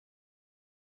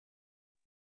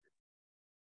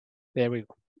There we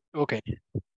go. Okay.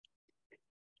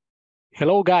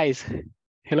 Hello, guys.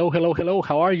 Hello, hello, hello.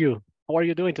 How are you? How are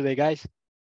you doing today, guys?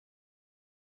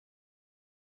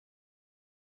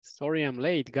 Sorry I'm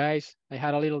late, guys. I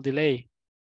had a little delay.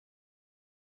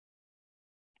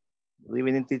 Good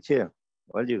evening, teacher.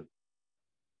 How are you?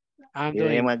 I'm Here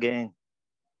I am doing again.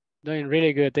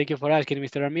 really good. Thank you for asking,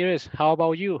 Mr. Ramirez. How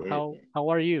about you? Eh, How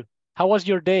are you? How was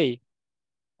your day?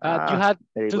 You had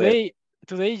Very well.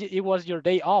 today it was your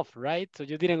day off, right? So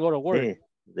you didn't go to work. Eh,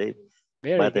 they,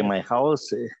 Very but in good. my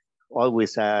house,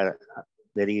 always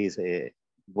there is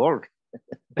work.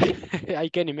 I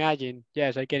can imagine.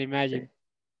 Yes, I can imagine.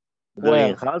 Doing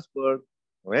Well, housework,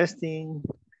 resting,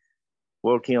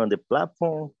 working on the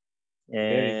platform, very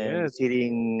and good.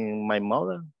 visiting my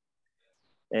mother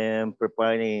and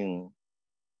preparing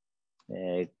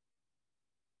uh,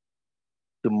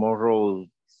 tomorrow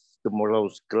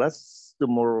tomorrow's class.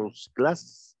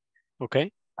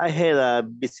 Okay. I had a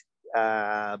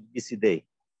busy day.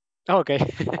 Okay.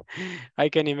 I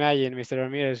can imagine, Mr.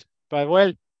 Ramirez. But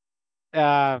well,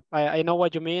 I know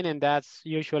what you mean, and that's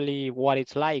usually what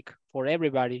it's like for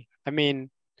everybody. I mean,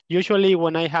 usually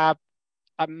when I have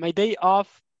my day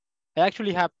off, I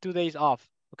actually have 2 days off.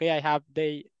 Okay, I have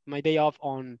my day off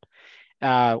on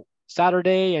uh,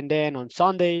 Saturday and then on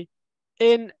Sunday,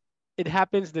 and it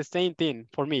happens the same thing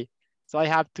for me. So I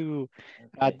have to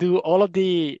Okay. do all of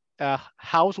the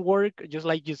housework, just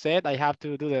like you said. I have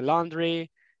to do the laundry.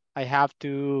 I have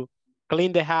to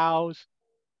clean the house.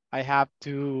 I have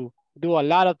to do a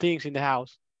lot of things in the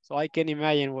house. So I can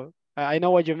imagine. I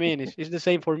know what you mean. It's the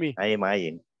same for me. I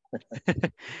imagine.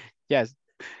 Yes.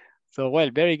 So well,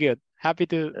 very good. Happy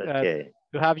Okay.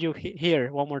 to have you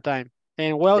here one more time.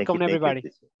 And Thank welcome you, thank you, everybody.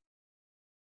 teacher.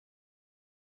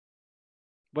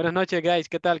 Buenas noches, guys.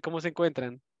 ¿Qué tal? ¿Cómo se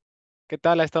encuentran? ¿Qué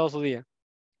tal ha estado su día?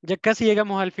 Ya casi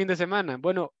llegamos al fin de semana.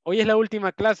 Bueno, hoy es la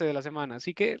última clase de la semana,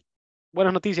 así que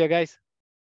buenas noticias, guys.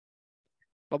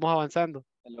 Vamos avanzando.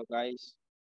 Hello guys,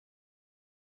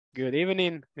 Good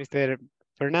evening, Mr.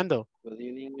 Fernando. good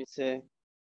evening, Mr.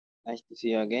 Nice to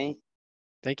see you again.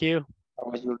 Thank you.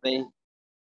 How was your day?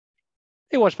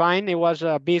 It was fine. It was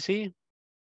busy.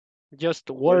 Just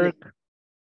Really?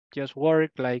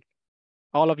 work like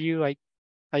all of you,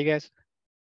 I guess.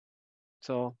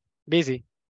 So busy.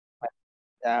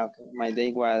 Yeah, okay. My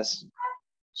day was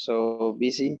so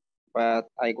busy, but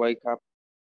I wake up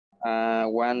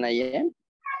 1 a.m.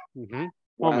 Hmm.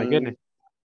 Oh my goodness.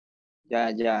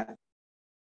 1, yeah.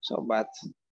 So, but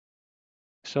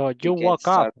So we you can woke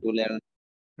up, start to learn.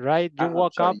 right? You I'm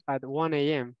woke up sorry, at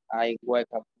 1 a.m. I wake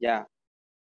up, yeah,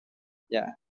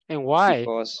 And why?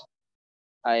 because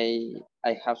I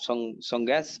have some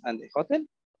guests at the hotel.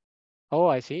 Oh,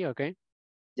 I see. Okay.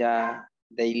 Yeah,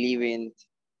 they live in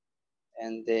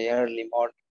the early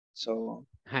morning. So,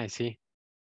 I see.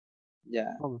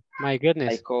 yeah, Oh my I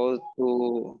goodness. called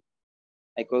to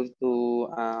I go to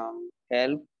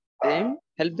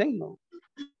help them, no.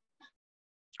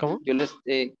 ¿Cómo? Yo les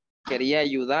quería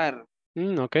ayudar,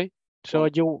 Okay. So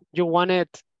con, you wanted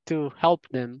to help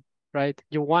them, right?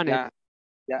 You wanted yeah,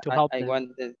 yeah, to help I them.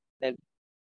 wanted help.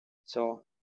 So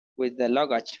with the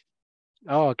luggage,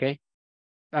 Oh, okay.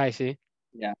 I see.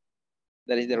 yeah,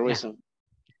 that is the Yeah. reason.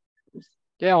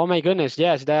 Yeah. Oh my goodness.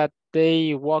 Yes, that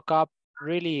they woke up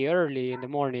really early in the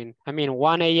morning. I mean,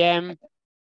 1 a.m.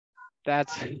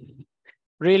 That's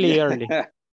really Yeah, early.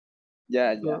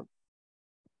 yeah. So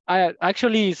I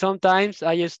actually sometimes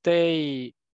I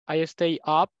stay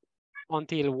up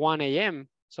until 1 a.m.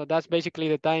 So that's basically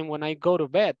the time when I go to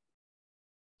bed.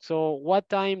 So what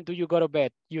time do you go to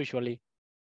bed usually?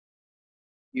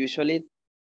 Usually,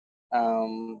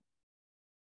 um,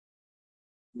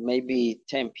 maybe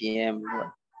 10 p.m.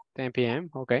 10 p.m.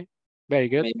 Okay. Very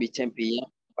good. Maybe 10 p.m.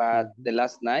 But Mhm. the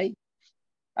last night,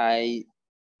 I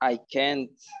I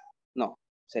can't. No,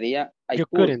 sería I You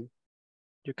could. couldn't.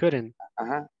 You couldn't.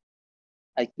 Uh-huh,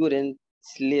 I couldn't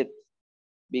sleep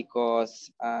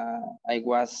because I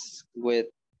was with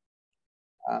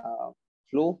uh,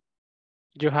 flu.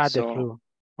 You had the So flu.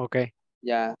 Okay.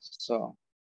 yeah, so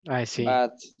I see.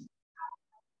 but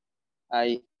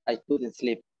I couldn't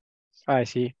sleep. I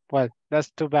see. Well,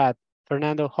 that's too bad,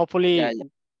 Fernando. Yeah, Hopefully yeah.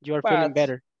 you are feeling But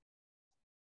better.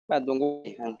 but don't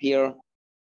worry, I'm here.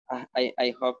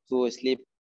 I hope to sleep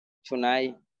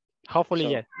tonight. Hopefully, So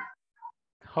yes.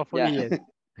 Hopefully, yeah, yes.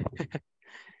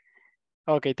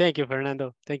 Okay. Thank you,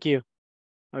 Fernando. Thank you.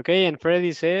 Okay. And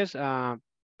Freddy says,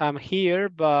 I'm here,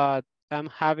 but I'm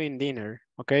having dinner.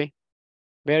 Okay.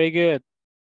 Very good.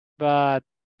 But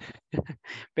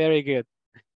very good.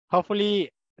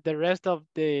 Hopefully, the rest of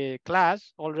the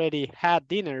class already had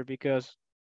dinner because,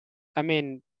 I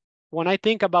mean, when I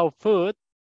think about food,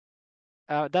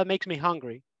 that makes me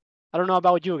hungry. I don't know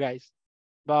about you guys,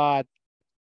 but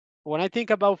when I think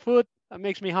about food, that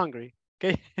makes me hungry.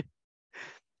 Okay.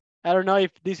 I don't know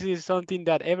if this is something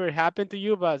that ever happened to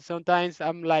you, but sometimes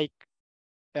I'm like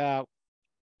uh,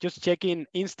 just checking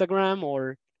Instagram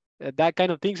or that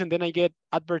kind of things, and then I get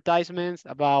advertisements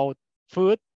about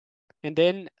food, and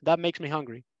then that makes me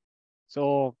hungry.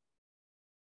 So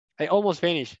I almost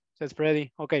finished, says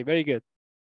Freddy. Okay, very good.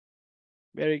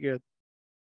 Very good.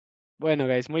 Bueno,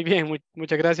 guys, muy bien.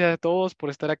 Muchas gracias a todos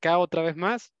por estar acá otra vez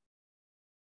más.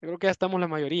 Yo creo que ya estamos la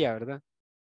mayoría, ¿verdad?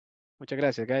 Muchas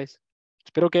gracias, guys.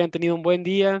 Espero que hayan tenido un buen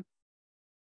día.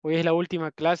 Hoy es la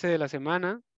última clase de la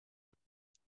semana.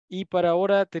 Y para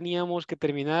ahora teníamos que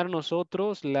terminar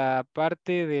nosotros la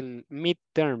parte del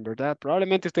midterm, ¿verdad?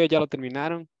 Probablemente ustedes ya lo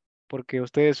terminaron porque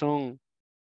ustedes son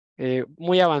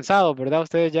muy avanzados, ¿verdad?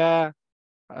 Ustedes ya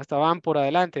hasta van por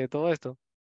adelante de todo esto.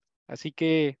 Así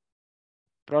que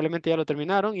probablemente ya lo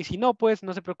terminaron. Y si no, pues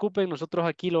no se preocupen, nosotros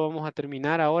aquí lo vamos a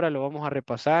terminar ahora, lo vamos a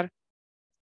repasar.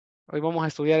 Hoy vamos a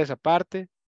estudiar esa parte.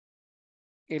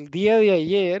 El día de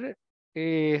ayer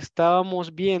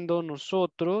estábamos viendo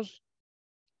nosotros,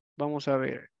 vamos a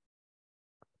ver,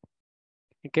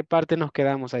 ¿en qué parte nos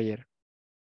quedamos ayer?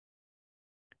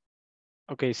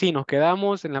 Ok, sí, nos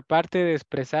quedamos en la parte de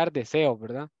expresar deseos,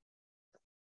 ¿verdad?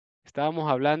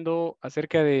 Estábamos hablando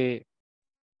acerca de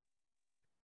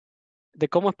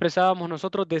cómo expresábamos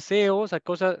nosotros deseos a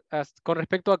cosas, con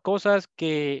respecto a cosas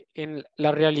que en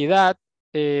la realidad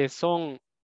son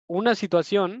una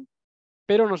situación,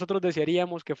 pero nosotros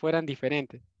desearíamos que fueran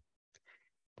diferentes.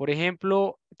 Por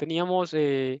ejemplo, teníamos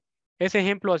ese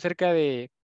ejemplo acerca de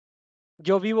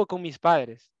yo vivo con mis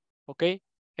padres, ¿ok?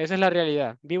 Esa es la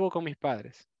realidad, vivo con mis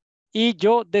padres. Y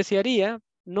yo desearía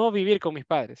no vivir con mis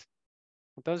padres.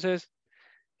 Entonces,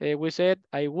 we said,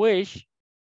 I wish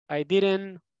I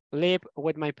didn't live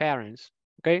with my parents,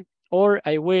 okay? Or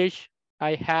I wish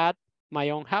I had my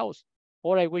own house,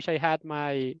 or I wish I had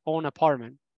my own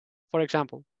apartment, for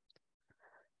example.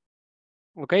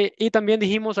 Ok, y también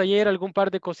dijimos ayer algún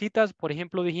par de cositas. Por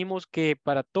ejemplo, dijimos que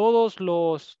para todo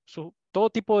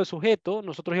tipo de sujeto,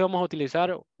 nosotros íbamos a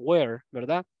utilizar were,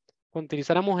 ¿verdad? Cuando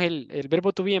utilizáramos el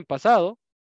verbo to be en pasado,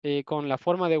 con la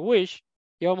forma de wish,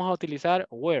 íbamos a utilizar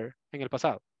were en el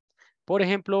pasado. Por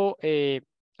ejemplo,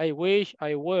 I wish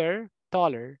I were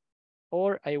taller,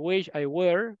 or I wish I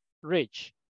were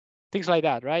rich. Things like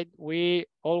that, right? We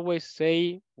always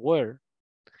say were.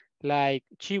 Like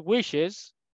she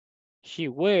wishes she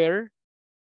were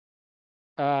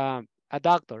a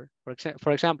doctor,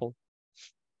 for example.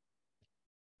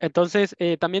 Entonces,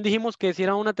 también dijimos que si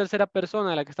era una tercera persona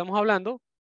de la que estamos hablando,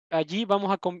 allí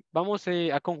vamos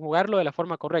a conjugarlo de la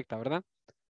forma correcta, ¿verdad?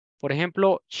 Por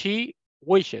ejemplo, she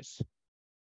wishes,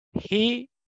 he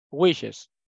wishes.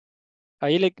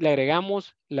 Ahí le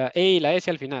agregamos la E y la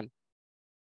S al final.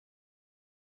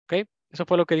 ¿Ok? Eso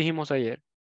fue lo que dijimos ayer.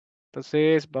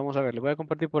 Entonces, vamos a ver, le voy a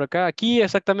compartir por acá. Aquí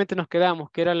exactamente nos quedamos,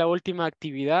 que era la última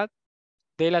actividad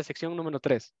de la sección número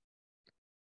 3.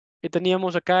 Y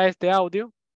teníamos acá este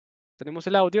audio. Tenemos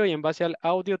el audio y en base al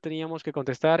audio teníamos que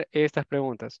contestar estas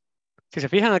preguntas. Si se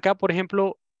fijan acá, por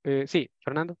ejemplo, sí,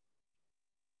 Fernando.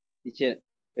 Teacher,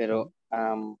 pero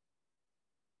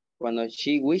cuando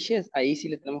she wishes, ahí sí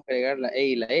le tenemos que agregar la E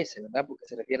y la S, ¿verdad? Porque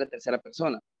se refiere a tercera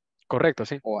persona Correcto,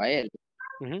 sí. o a él.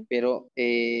 Ujú. Pero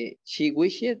she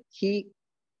wishes,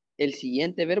 el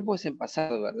siguiente verbo es en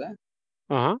pasado, ¿verdad?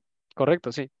 Ajá,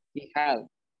 correcto, sí. He had.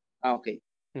 Ah, ok.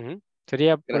 Ujú.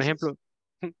 Sería, por Gracias. ejemplo,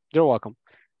 you're welcome.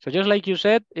 So just like you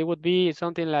said, it would be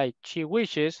something like she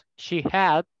wishes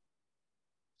Ah,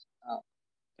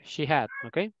 she had,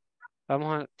 ¿ok?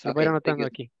 Vamos a, se lo voy a ir ok, thank anotando you.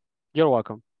 aquí. You're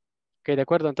welcome. Ok, de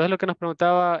acuerdo. Entonces lo que nos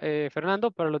preguntaba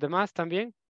Fernando, para los demás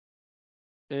también.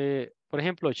 Por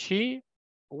ejemplo, she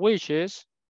wishes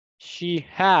she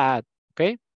had,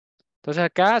 ¿ok? Entonces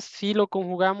acá sí lo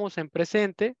conjugamos en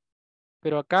presente,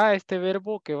 pero acá este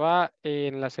verbo que va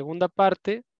en la segunda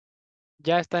parte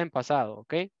ya está en pasado,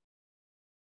 ¿ok?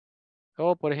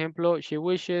 O por ejemplo, she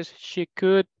wishes she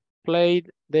could play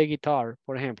the guitar,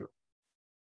 por ejemplo.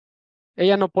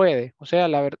 Ella no puede, o sea,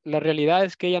 la realidad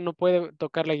es que ella no puede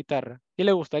tocar la guitarra y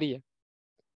le gustaría.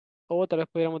 O tal vez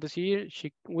podríamos decir,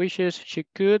 she wishes she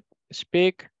could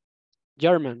speak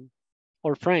German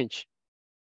or French.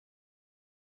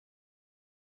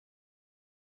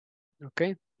 ¿Ok?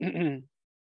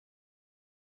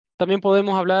 También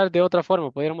podemos hablar de otra forma.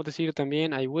 Podríamos decir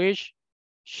también, I wish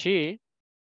she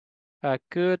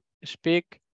could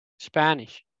speak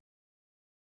Spanish.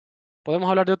 Podemos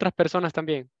hablar de otras personas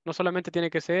también. No solamente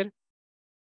tiene que ser,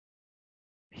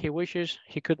 he wishes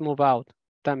he could move out.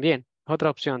 También. Otra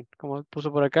opción, como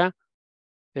puso por acá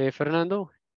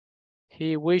Fernando.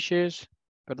 He wishes,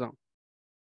 perdón.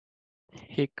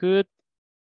 He could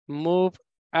move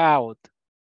out.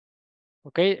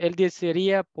 Ok, él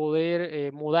desearía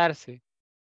poder mudarse,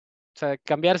 o sea,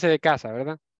 cambiarse de casa,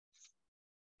 ¿verdad?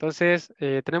 Entonces,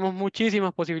 tenemos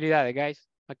muchísimas posibilidades, guys.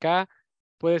 Acá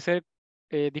puede ser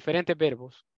diferentes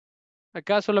verbos.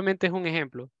 Acá solamente es un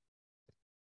ejemplo,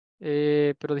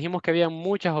 pero dijimos que había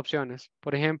muchas opciones.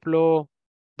 Por ejemplo,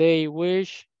 they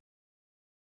wish,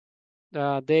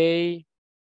 they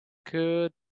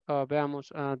could,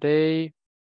 veamos, uh, they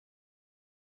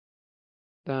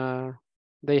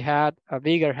had a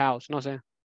bigger house, no sé,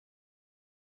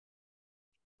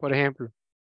 por ejemplo.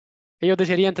 Ellos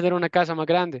desearían tener una casa más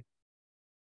grande.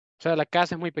 O sea, la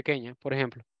casa es muy pequeña, por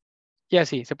ejemplo. Y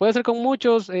así, se puede hacer con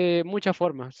muchas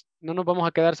formas. No nos vamos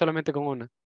a quedar solamente con una.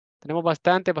 Tenemos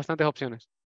bastantes opciones.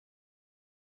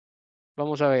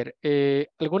 Vamos a ver.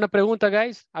 ¿Alguna pregunta,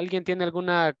 guys? ¿Alguien tiene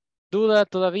alguna duda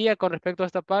todavía con respecto a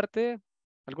esta parte?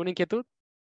 ¿Alguna inquietud?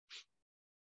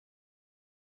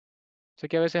 Sé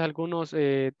que a veces algunos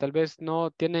tal vez no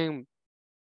tienen,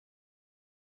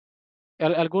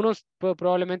 algunos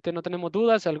probablemente no tenemos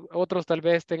dudas, otros tal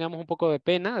vez tengamos un poco de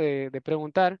pena de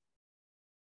preguntar,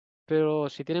 pero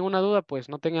si tienen una duda, pues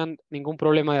no tengan ningún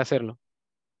problema de hacerlo.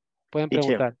 Pueden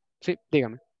Teacher, preguntar. Sí,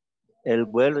 dígame. el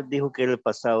where dijo que era el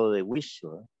pasado de wish,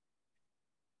 ¿verdad?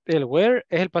 El were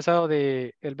es el pasado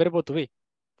del verbo to be.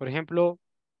 Por ejemplo,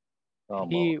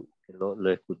 he, Que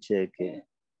lo escuché que...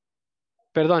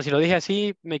 perdón, si lo dije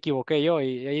así, me equivoqué yo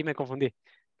y ahí me confundí.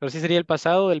 Pero sí sería el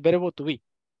pasado del verbo to be.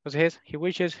 Entonces es, he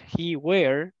wishes he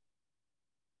were,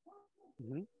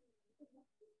 ujú,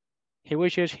 he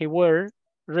wishes he were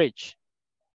rich.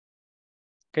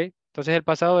 ¿Ok? Entonces el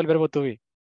pasado del verbo to be.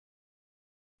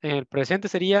 En el presente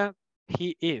sería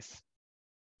he is.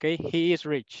 ¿Ok? He is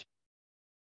rich.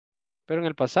 Pero en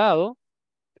el pasado,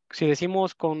 si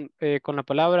decimos con la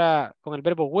palabra, con el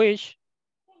verbo wish,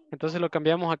 entonces lo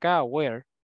cambiamos acá a were.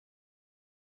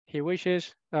 He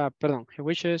wishes, perdón, he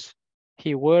wishes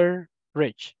he were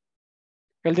rich.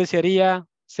 Él desearía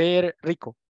ser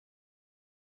rico,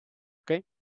 ¿ok?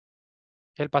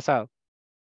 El pasado.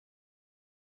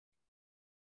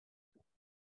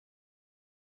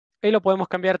 Y lo podemos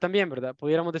cambiar también, ¿verdad?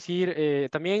 Pudiéramos decir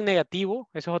también negativo,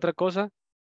 eso es otra cosa.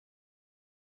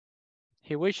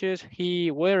 He wishes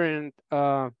he weren't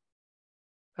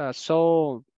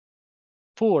so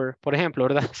poor, por ejemplo,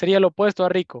 ¿verdad? Sería lo opuesto a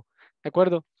rico, ¿de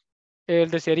acuerdo?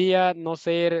 Él desearía no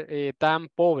ser tan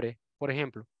pobre, por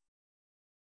ejemplo.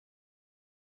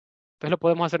 Entonces lo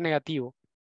podemos hacer negativo.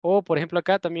 O, por ejemplo,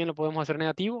 acá también lo podemos hacer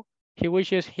negativo. He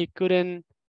wishes uh,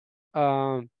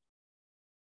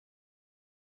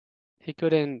 he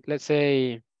couldn't, let's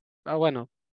say, bueno,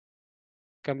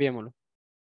 cambiémoslo.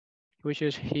 He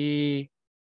wishes he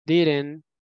didn't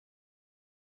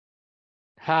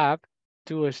have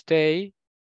to stay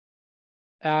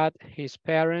at his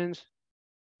parents'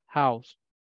 house.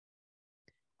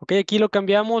 Ok, aquí lo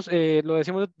cambiamos, lo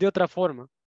decimos de otra forma.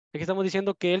 Aquí estamos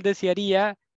diciendo que él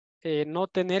desearía no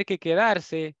tener que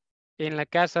quedarse en la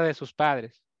casa de sus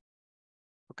padres.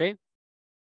 Ok,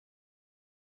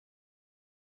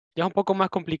 ya es un poco más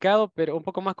complicado, pero un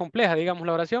poco más compleja, digamos,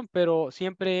 la oración, pero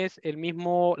siempre es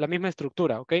la misma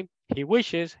estructura. Ok, he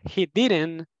wishes he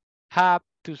didn't have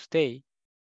to stay.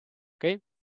 Ok,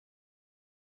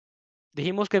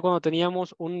 dijimos que cuando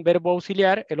teníamos un verbo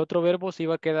auxiliar, el otro verbo se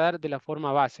iba a quedar de la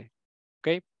forma base.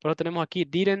 ¿Ok? Por eso tenemos aquí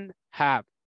didn't have.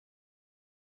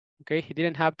 ¿Ok? He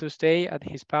didn't have to stay at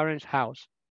his parents' house.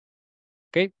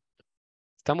 ¿Ok?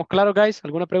 ¿Estamos claros, guys?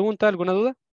 ¿Alguna pregunta? ¿Alguna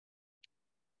duda?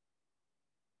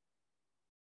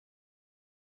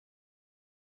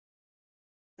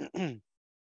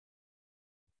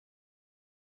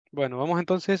 Bueno, vamos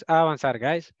entonces a avanzar,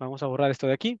 guys. Vamos a borrar esto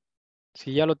de aquí.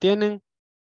 Si ya lo tienen,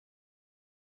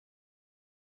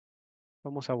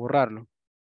 vamos a borrarlo.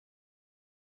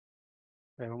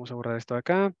 Vamos a borrar esto de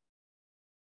acá.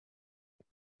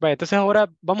 Vale, entonces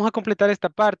ahora vamos a completar esta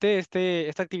parte,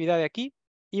 esta actividad de aquí,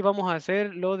 y vamos a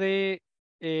hacer lo de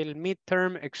el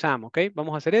midterm exam, ¿ok?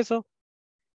 Vamos a hacer eso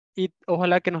y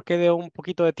ojalá que nos quede un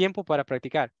poquito de tiempo para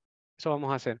practicar. Eso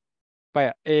vamos a hacer.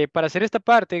 Vaya, para hacer esta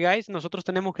parte, guys, nosotros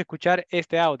tenemos que escuchar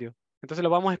este audio. Entonces lo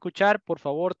vamos a escuchar, por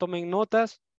favor, tomen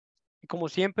notas. Y como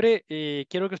siempre,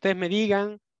 quiero que ustedes me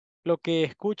digan lo que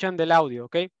escuchan del audio,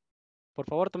 ¿ok? Por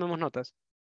favor, tomemos notas.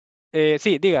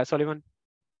 Sí, diga, Sullivan.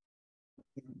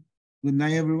 Good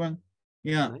night, everyone.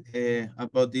 Yeah, Nice.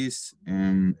 about this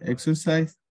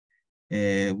exercise,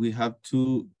 we have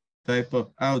two type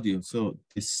of audio. So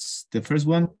the first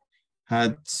one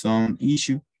had some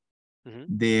issue. Ujú.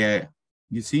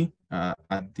 You see,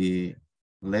 at the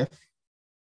left.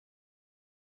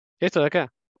 Esto de acá.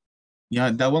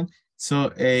 Yeah, that one.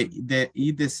 So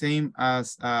it's the same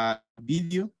as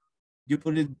video. You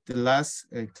put it the last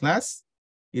class.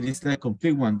 It is the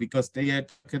complete one because they are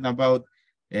talking about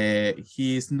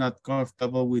he is not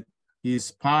comfortable with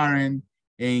his parent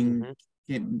and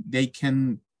they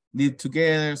can live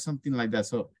together, something like that.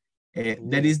 So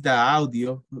that is the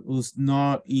audio who's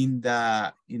not in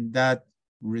that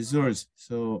resource.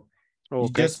 So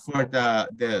it's just for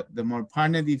the more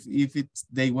partner if it's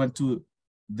they want to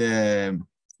the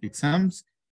exams.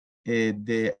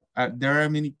 There are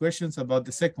many questions about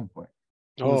the second part.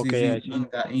 Okay.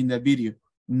 In the video.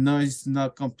 No, it's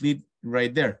not complete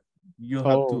right there. You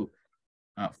have to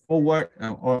forward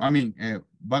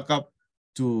back up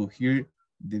to hear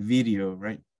the video,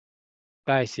 right?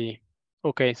 I see.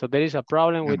 Okay, so there is a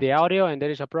problem with the audio and there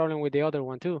is a problem with the other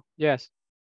one too. Yes.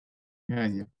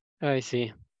 Yeah. I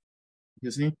see.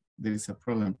 You see, there is a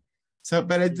problem. So,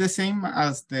 but it's the same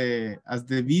as the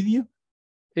video.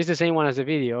 It's the same one as the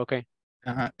video. Okay.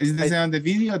 Is the same on the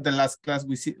video? The last class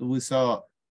we saw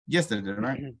yesterday,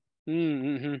 right?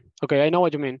 Okay, I know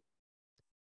what you mean.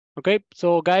 Okay,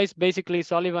 so guys, basically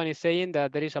Sullivan is saying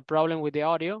that there is a problem with the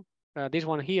audio. This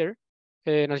one here,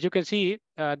 and as you can see,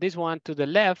 this one to the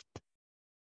left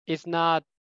is not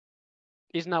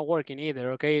working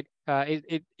either. Okay,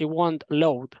 it won't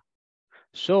load.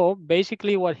 So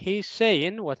basically, what he's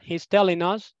saying, what he's telling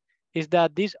us, is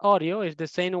that this audio is the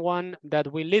same one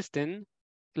that we listened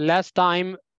last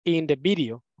time in the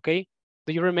video. Okay,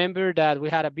 do you remember that we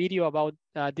had a video about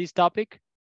this topic?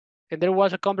 And there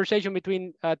was a conversation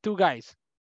between two guys.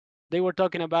 They were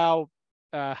talking about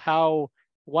how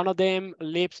one of them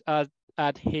lives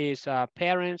at his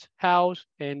parents' house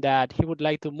and that he would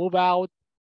like to move out.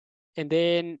 And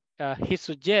then he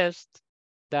suggests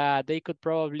that they could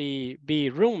probably be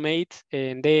roommates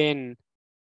and then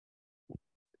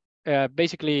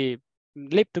basically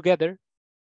live together.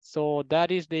 So that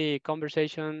is the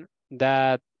conversation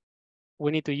that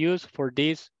we need to use for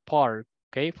this part.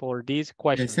 Okay, for this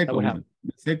question. The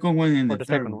second one and the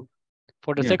third one.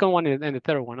 For the second one and the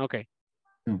third one, okay.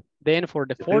 Then for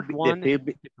the fourth one.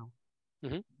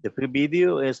 The free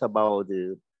video is about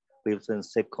the first and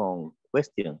second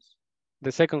questions.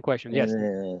 The second question, yes.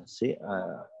 See,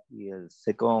 the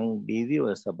second video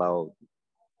is about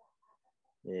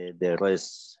the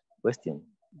rest question.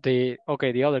 The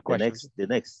other question. The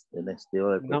other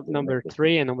question. Number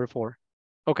 3 and number 4.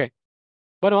 Okay.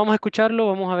 Bueno, vamos a escucharlo,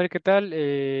 vamos a ver qué tal.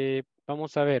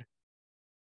 Vamos a ver.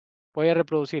 Voy a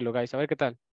reproducirlo, guys, a ver qué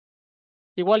tal.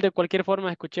 Igual de cualquier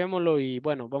forma, escuchémoslo y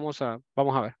bueno, vamos a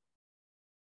ver.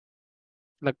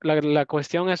 La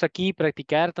cuestión es aquí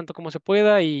practicar tanto como se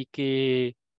pueda y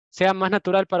que sea más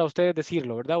natural para ustedes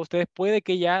decirlo, ¿verdad? Ustedes puede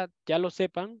que ya lo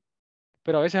sepan,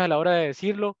 pero a veces a la hora de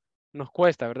decirlo nos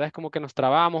cuesta, ¿verdad? Es como que nos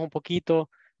trabamos un poquito.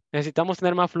 Necesitamos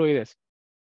tener más fluidez.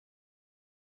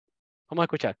 Vamos a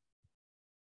escuchar.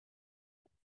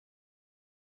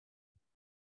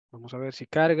 Vamos a ver si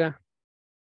carga.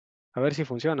 A ver si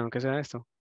funciona, aunque sea esto.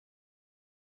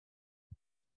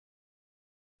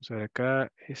 Vamos a ver acá.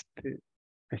 Ahí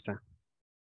está.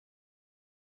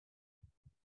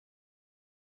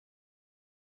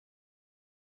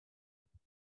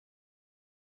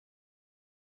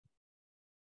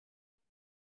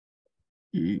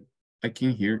 I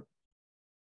can't hear.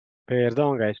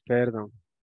 Perdón, guys, perdón.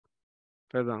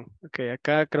 Ok,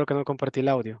 acá creo que no compartí el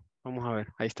audio. Vamos a ver,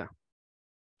 ahí está.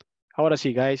 Ahora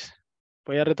sí, guys.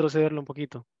 Voy a retrocederlo un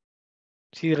poquito.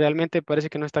 Sí, realmente parece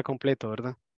que no está completo,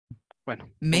 ¿verdad? Bueno.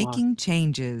 Making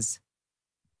changes.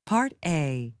 Part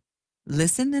A.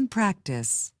 Listen and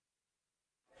practice.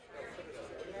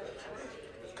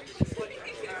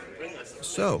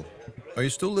 So, are you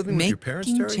still living with your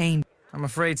parents, Terry? Changes. I'm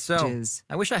afraid so.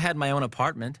 I wish I had my own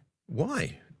apartment.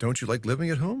 Why? Don't you like living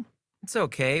at home? It's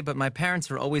okay, but my parents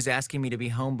are always asking me to be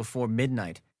home before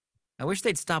midnight. I wish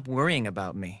they'd stop worrying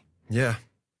about me. Yeah,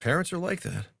 parents are like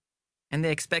that. And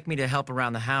they expect me to help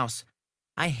around the house.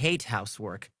 I hate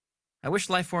housework. I wish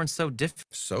life weren't so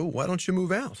difficult. So why don't you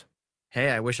move out? Hey,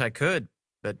 I wish I could,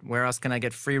 but where else can I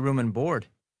get free room and board?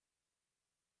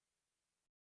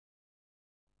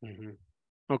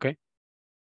 Ok.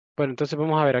 Bueno, entonces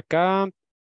vamos a ver acá.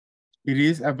 It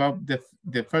is about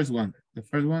the first one. The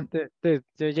first one.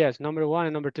 Yes, number 1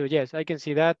 and number 2. Yes, I can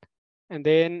see that. And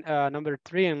then number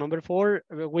 3 and number 4,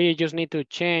 we just need to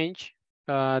change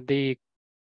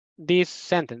this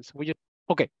sentence.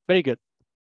 Okay, very good.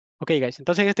 Ok, guys.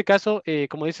 Entonces, en este caso,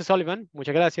 como dice Sullivan,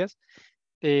 muchas gracias.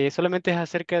 Solamente es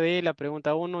acerca de la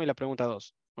pregunta 1 y la pregunta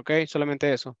 2. Ok,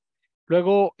 solamente eso.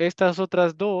 Luego, estas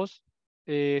otras dos,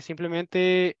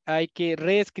 simplemente hay que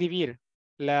reescribir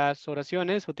las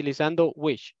oraciones utilizando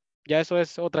wish. Ya eso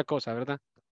es otra cosa, ¿verdad?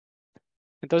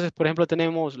 Entonces, por ejemplo,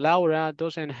 tenemos Laura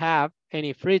doesn't have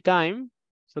any free time.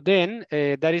 So then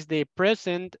that is the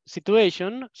present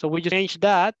situation. So we just change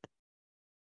that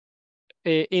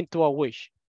into a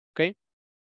wish. ¿Ok?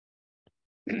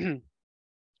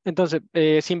 Entonces,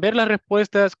 sin ver las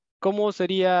respuestas, ¿cómo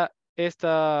sería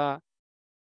esta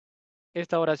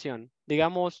oración?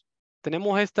 Digamos,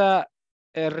 tenemos esta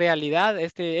realidad,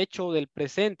 este hecho del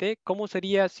presente. ¿Cómo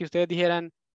sería si ustedes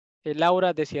dijeran,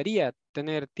 Laura desearía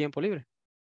tener tiempo libre?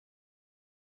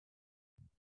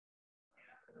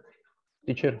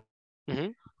 Teacher,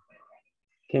 Ujú.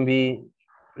 can be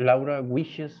Laura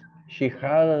wishes she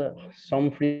had some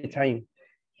free time.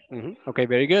 Okay,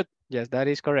 very good. Yes, that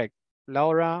is correct.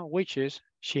 Laura wishes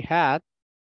she had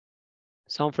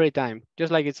some free time,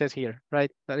 just like it says here,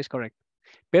 right? That is correct.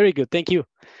 Very good, thank you.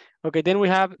 Okay, then we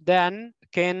have Dan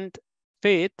can't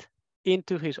fit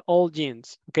into his old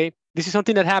jeans, okay? This is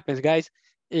something that happens, guys.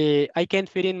 I can't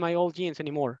fit in my old jeans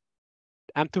anymore.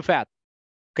 I'm too fat,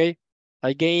 okay?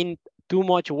 I gained too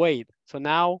much weight. So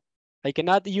now I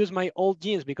cannot use my old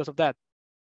jeans because of that.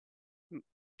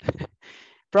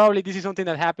 Probably this is something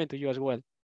that happened to you as well.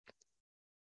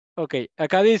 Ok,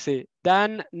 acá dice,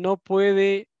 Dan no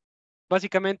puede,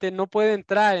 básicamente no puede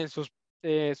entrar en sus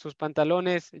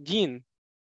pantalones jean,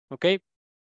 ¿ok?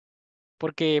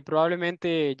 Porque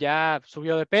probablemente ya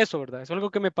subió de peso, ¿verdad? Es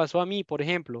algo que me pasó a mí, por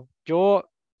ejemplo. Yo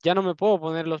ya no me puedo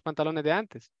poner los pantalones de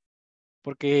antes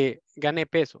porque gané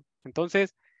peso.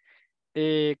 Entonces,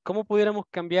 ¿cómo pudiéramos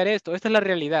cambiar esto? Esta es la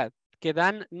realidad, que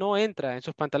Dan no entra en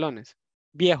sus pantalones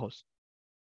viejos.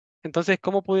 Entonces,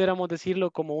 ¿cómo pudiéramos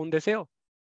decirlo como un deseo?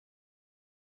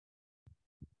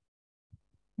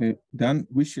 Dan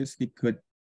wishes he could.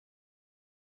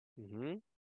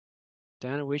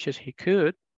 Dan wishes he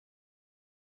could.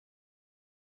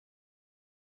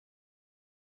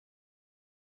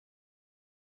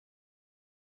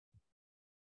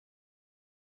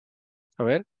 A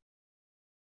ver.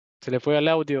 Se le fue al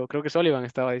audio. Creo que Sullivan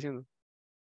estaba diciendo.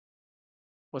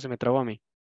 O se me trabó a mí.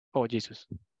 Oh, Jesus.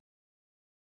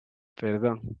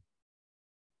 Perdón.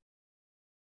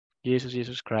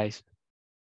 Jesus Christ.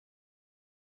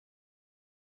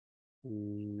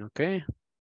 Ok.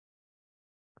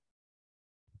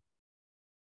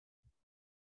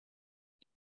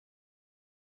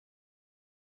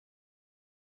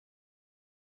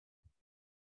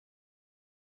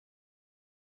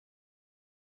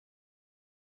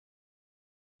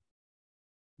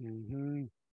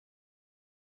 Mhm.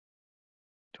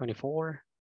 24.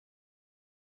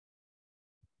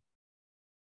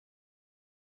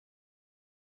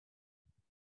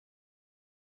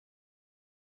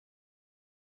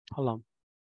 Hold on.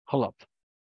 Hold up.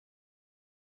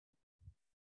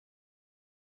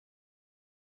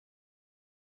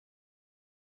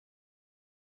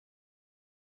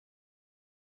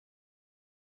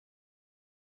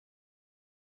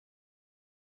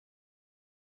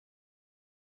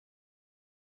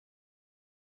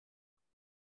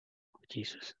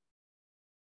 Jesus.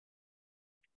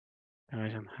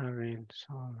 Guys, I'm having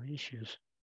some issues.